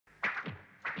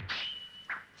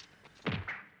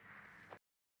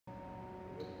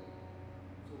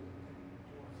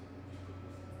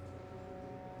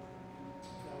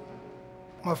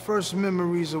My first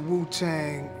memories of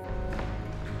Wu-Tang,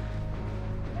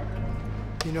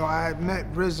 you know, I had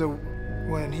met RZA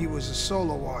when he was a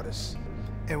solo artist.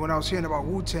 And when I was hearing about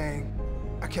Wu-Tang,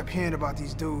 I kept hearing about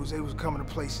these dudes. They was coming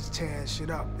to places tearing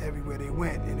shit up everywhere they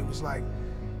went. And it was like,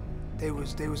 they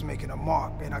was making a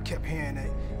mark. And I kept hearing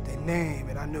their name,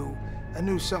 and I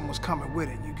knew something was coming with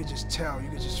it. You could just tell, you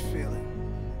could just feel it.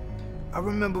 I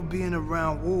remember being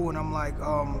around Wu, and I'm like,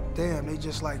 damn, they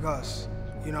just like us.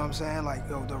 You know what I'm saying? Like,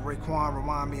 yo, the Raekwon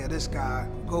remind me of this guy,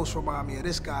 Ghost remind me of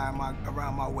this guy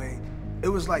around my way. It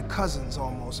was like cousins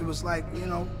almost. It was like, you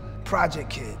know, project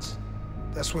kids.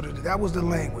 That's what that was the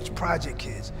language, project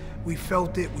kids. We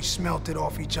felt it, we smelt it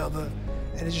off each other,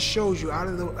 and it just shows you out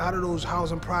of those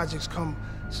housing projects come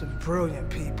some brilliant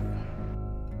people.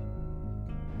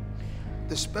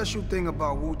 The special thing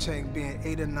about Wu-Tang being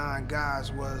 8 or 9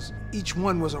 guys was each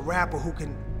one was a rapper who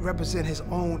can represent his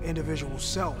own individual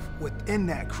self within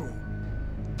that crew.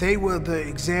 They were the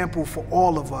example for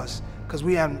all of us, because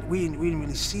we didn't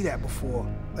really see that before.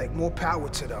 Like, more power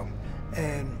to them,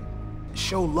 and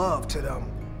show love to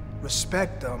them,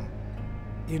 respect them.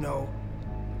 You know,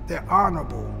 they're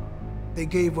honorable. They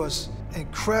gave us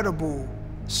incredible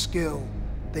skill.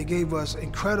 They gave us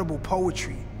incredible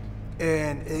poetry.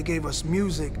 And it gave us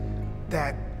music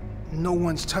that no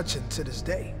one's touching to this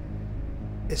day.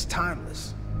 It's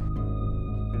timeless.